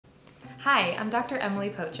Hi, I'm Dr.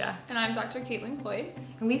 Emily Pocha. And I'm Dr. Caitlin Cloyd.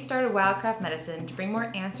 And we started Wildcraft Medicine to bring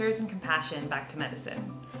more answers and compassion back to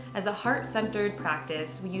medicine. As a heart-centered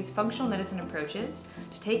practice, we use functional medicine approaches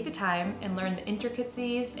to take the time and learn the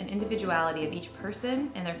intricacies and individuality of each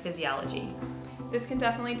person and their physiology. This can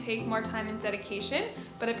definitely take more time and dedication,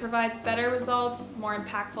 but it provides better results, more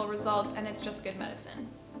impactful results, and it's just good medicine.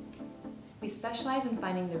 We specialize in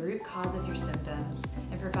finding the root cause of your symptoms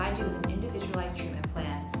and provide you with an individualized treatment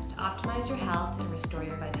plan to optimize your health and restore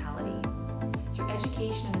your vitality. Through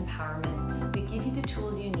education and empowerment, we give you the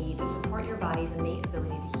tools you need to support your body's innate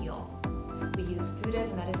ability to heal. We use food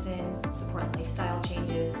as medicine, support lifestyle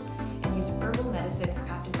changes, and use herbal medicine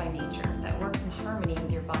crafted by nature that works in harmony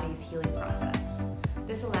with your body's healing process.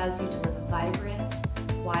 This allows you to live a vibrant,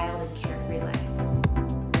 wild, and